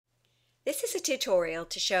tutorial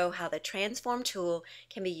to show how the Transform tool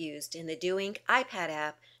can be used in the DoInk iPad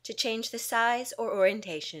app to change the size or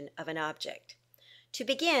orientation of an object. To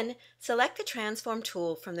begin, select the Transform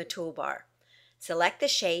tool from the toolbar. Select the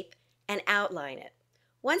shape and outline it.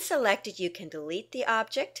 Once selected, you can delete the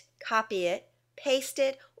object, copy it, paste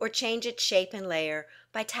it, or change its shape and layer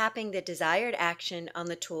by tapping the desired action on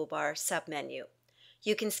the toolbar submenu.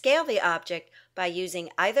 You can scale the object by using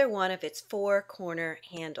either one of its four corner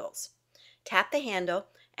handles. Tap the handle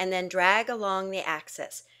and then drag along the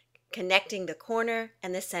axis, connecting the corner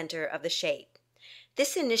and the center of the shape.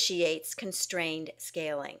 This initiates constrained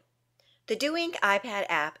scaling. The DoInk iPad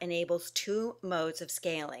app enables two modes of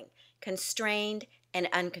scaling, constrained and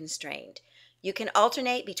unconstrained. You can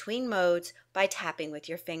alternate between modes by tapping with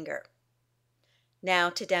your finger. Now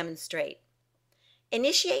to demonstrate.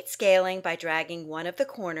 Initiate scaling by dragging one of the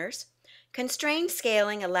corners. Constrained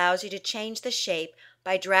scaling allows you to change the shape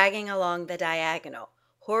by dragging along the diagonal,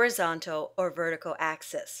 horizontal, or vertical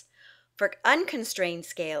axis. For unconstrained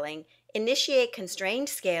scaling, initiate constrained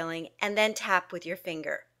scaling and then tap with your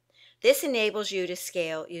finger. This enables you to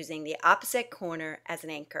scale using the opposite corner as an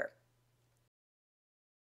anchor.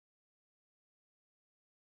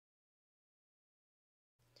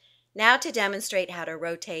 Now to demonstrate how to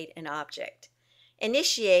rotate an object.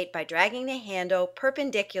 Initiate by dragging the handle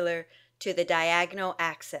perpendicular to the diagonal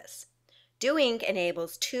axis. DoInk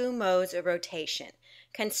enables two modes of rotation,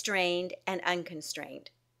 constrained and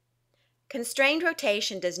unconstrained. Constrained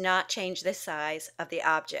rotation does not change the size of the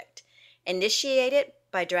object. Initiate it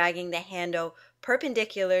by dragging the handle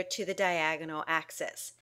perpendicular to the diagonal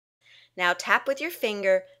axis. Now tap with your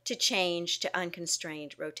finger to change to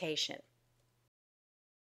unconstrained rotation.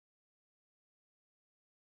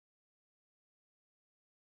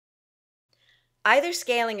 Either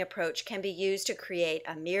scaling approach can be used to create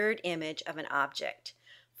a mirrored image of an object.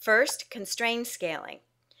 First, constrained scaling.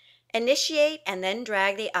 Initiate and then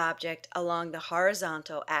drag the object along the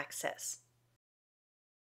horizontal axis.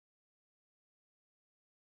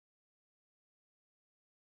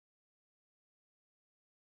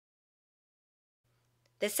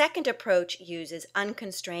 The second approach uses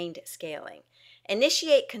unconstrained scaling.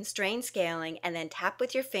 Initiate constrained scaling and then tap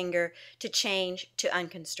with your finger to change to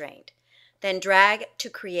unconstrained. Then drag to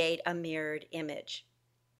create a mirrored image.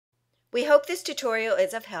 We hope this tutorial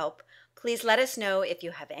is of help. Please let us know if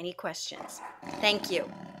you have any questions. Thank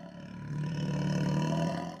you.